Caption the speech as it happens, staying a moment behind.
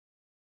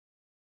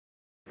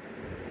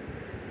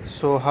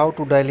So how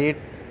to dilate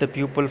the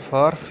pupil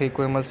for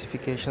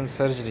phacoemulsification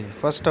surgery?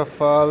 First of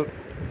all,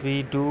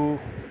 we do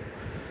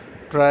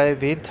try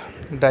with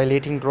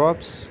dilating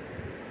drops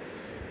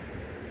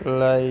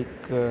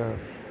like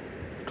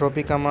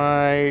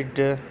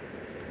tropicamide,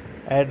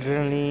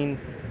 adrenaline,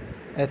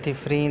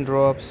 epinephrine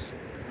drops.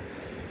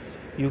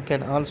 You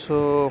can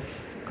also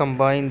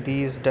combine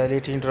these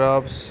dilating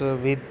drops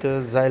with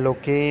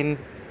xylocaine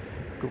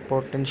to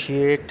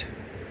potentiate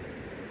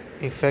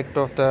effect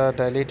of the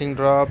dilating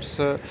drops.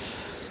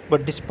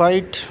 But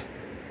despite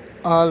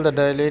all the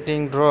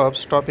dilating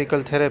drops,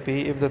 topical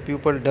therapy, if the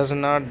pupil does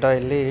not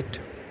dilate,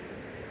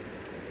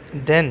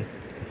 then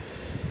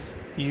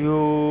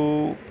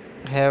you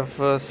have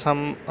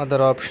some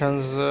other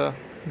options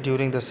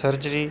during the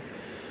surgery,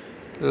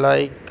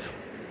 like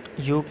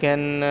you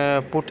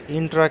can put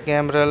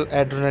intracameral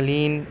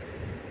adrenaline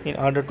in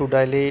order to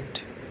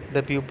dilate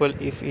the pupil.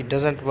 If it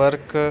doesn't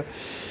work,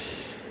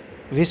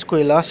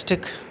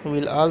 viscoelastic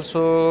will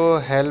also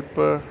help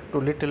to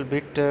little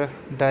bit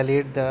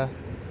dilate the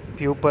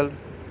pupil.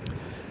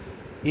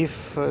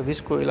 If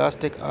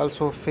viscoelastic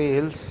also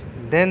fails,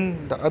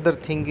 then the other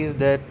thing is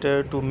that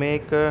to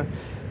make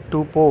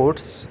two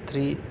ports,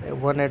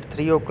 one at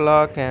 3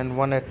 o'clock and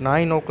one at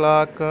 9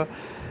 o'clock,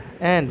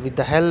 and with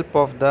the help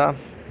of the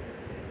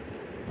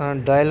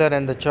dialer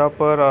and the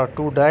chopper or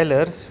two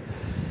dialers,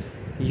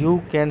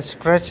 you can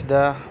stretch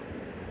the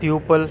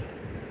pupil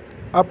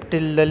up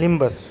till the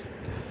limbus.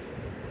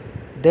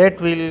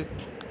 That will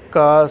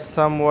cause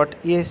somewhat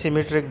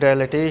asymmetric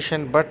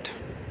dilatation, but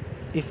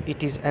if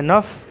it is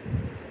enough,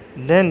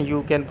 then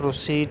you can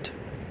proceed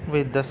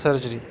with the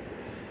surgery.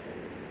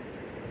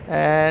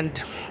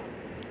 And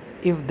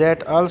if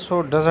that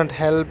also doesn't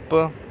help,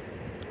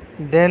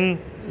 then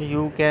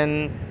you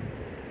can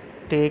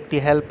take the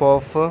help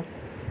of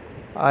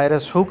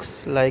iris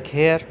hooks like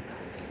here.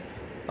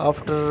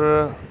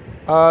 After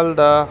all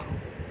the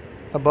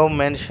above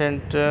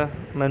mentioned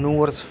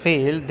maneuvers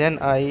fail, then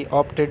I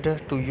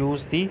opted to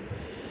use the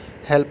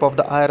help of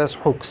the iris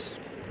hooks.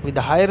 With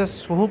the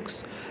iris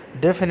hooks,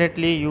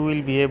 definitely you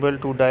will be able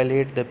to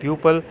dilate the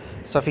pupil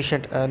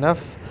sufficient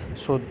enough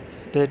so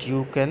that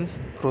you can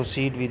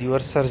proceed with your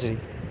surgery.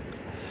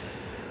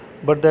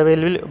 But the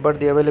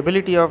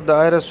availability of the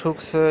iris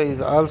hooks is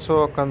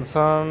also a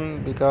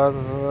concern,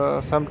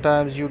 because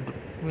sometimes you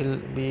will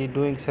be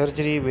doing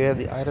surgery where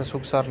the iris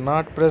hooks are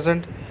not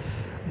present.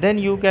 Then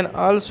you can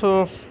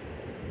also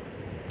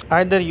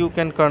either you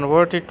can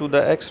convert it to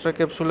the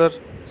extracapsular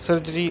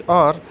surgery,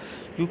 or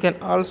you can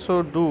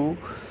also do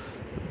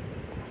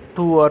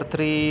 2 or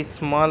 3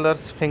 smaller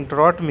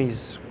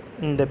sphincterotomies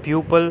in the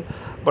pupil,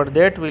 but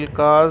that will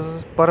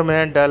cause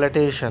permanent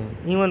dilatation.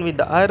 Even with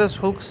the iris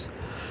hooks,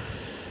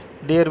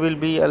 there will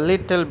be a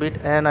little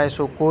bit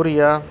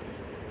anisocoria,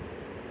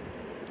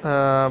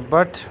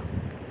 but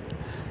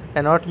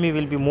anatomy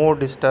will be more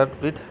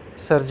disturbed with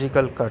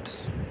surgical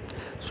cuts.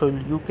 So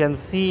you can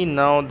see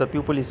now the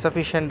pupil is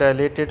sufficient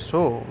dilated,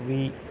 so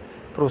we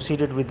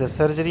proceeded with the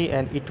surgery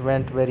and it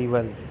went very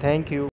well. Thank you.